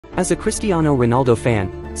As a Cristiano Ronaldo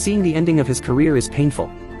fan, seeing the ending of his career is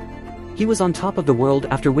painful. He was on top of the world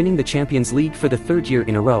after winning the Champions League for the third year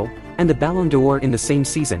in a row, and the Ballon d'Or in the same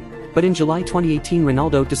season, but in July 2018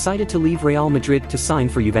 Ronaldo decided to leave Real Madrid to sign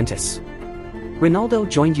for Juventus. Ronaldo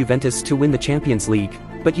joined Juventus to win the Champions League,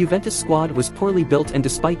 but Juventus' squad was poorly built and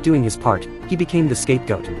despite doing his part, he became the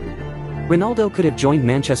scapegoat. Ronaldo could have joined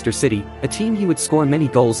Manchester City, a team he would score many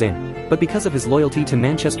goals in, but because of his loyalty to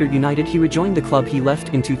Manchester United he rejoined the club he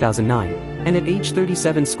left in 2009, and at age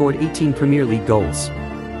 37 scored 18 Premier League goals.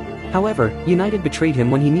 However, United betrayed him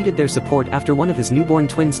when he needed their support after one of his newborn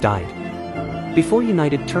twins died. Before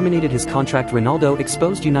United terminated his contract, Ronaldo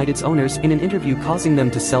exposed United's owners in an interview, causing them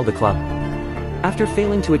to sell the club. After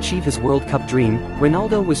failing to achieve his World Cup dream,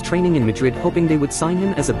 Ronaldo was training in Madrid hoping they would sign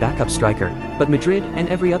him as a backup striker, but Madrid and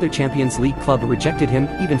every other Champions League club rejected him,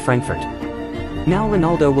 even Frankfurt. Now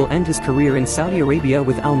Ronaldo will end his career in Saudi Arabia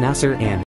with Al-Nassr and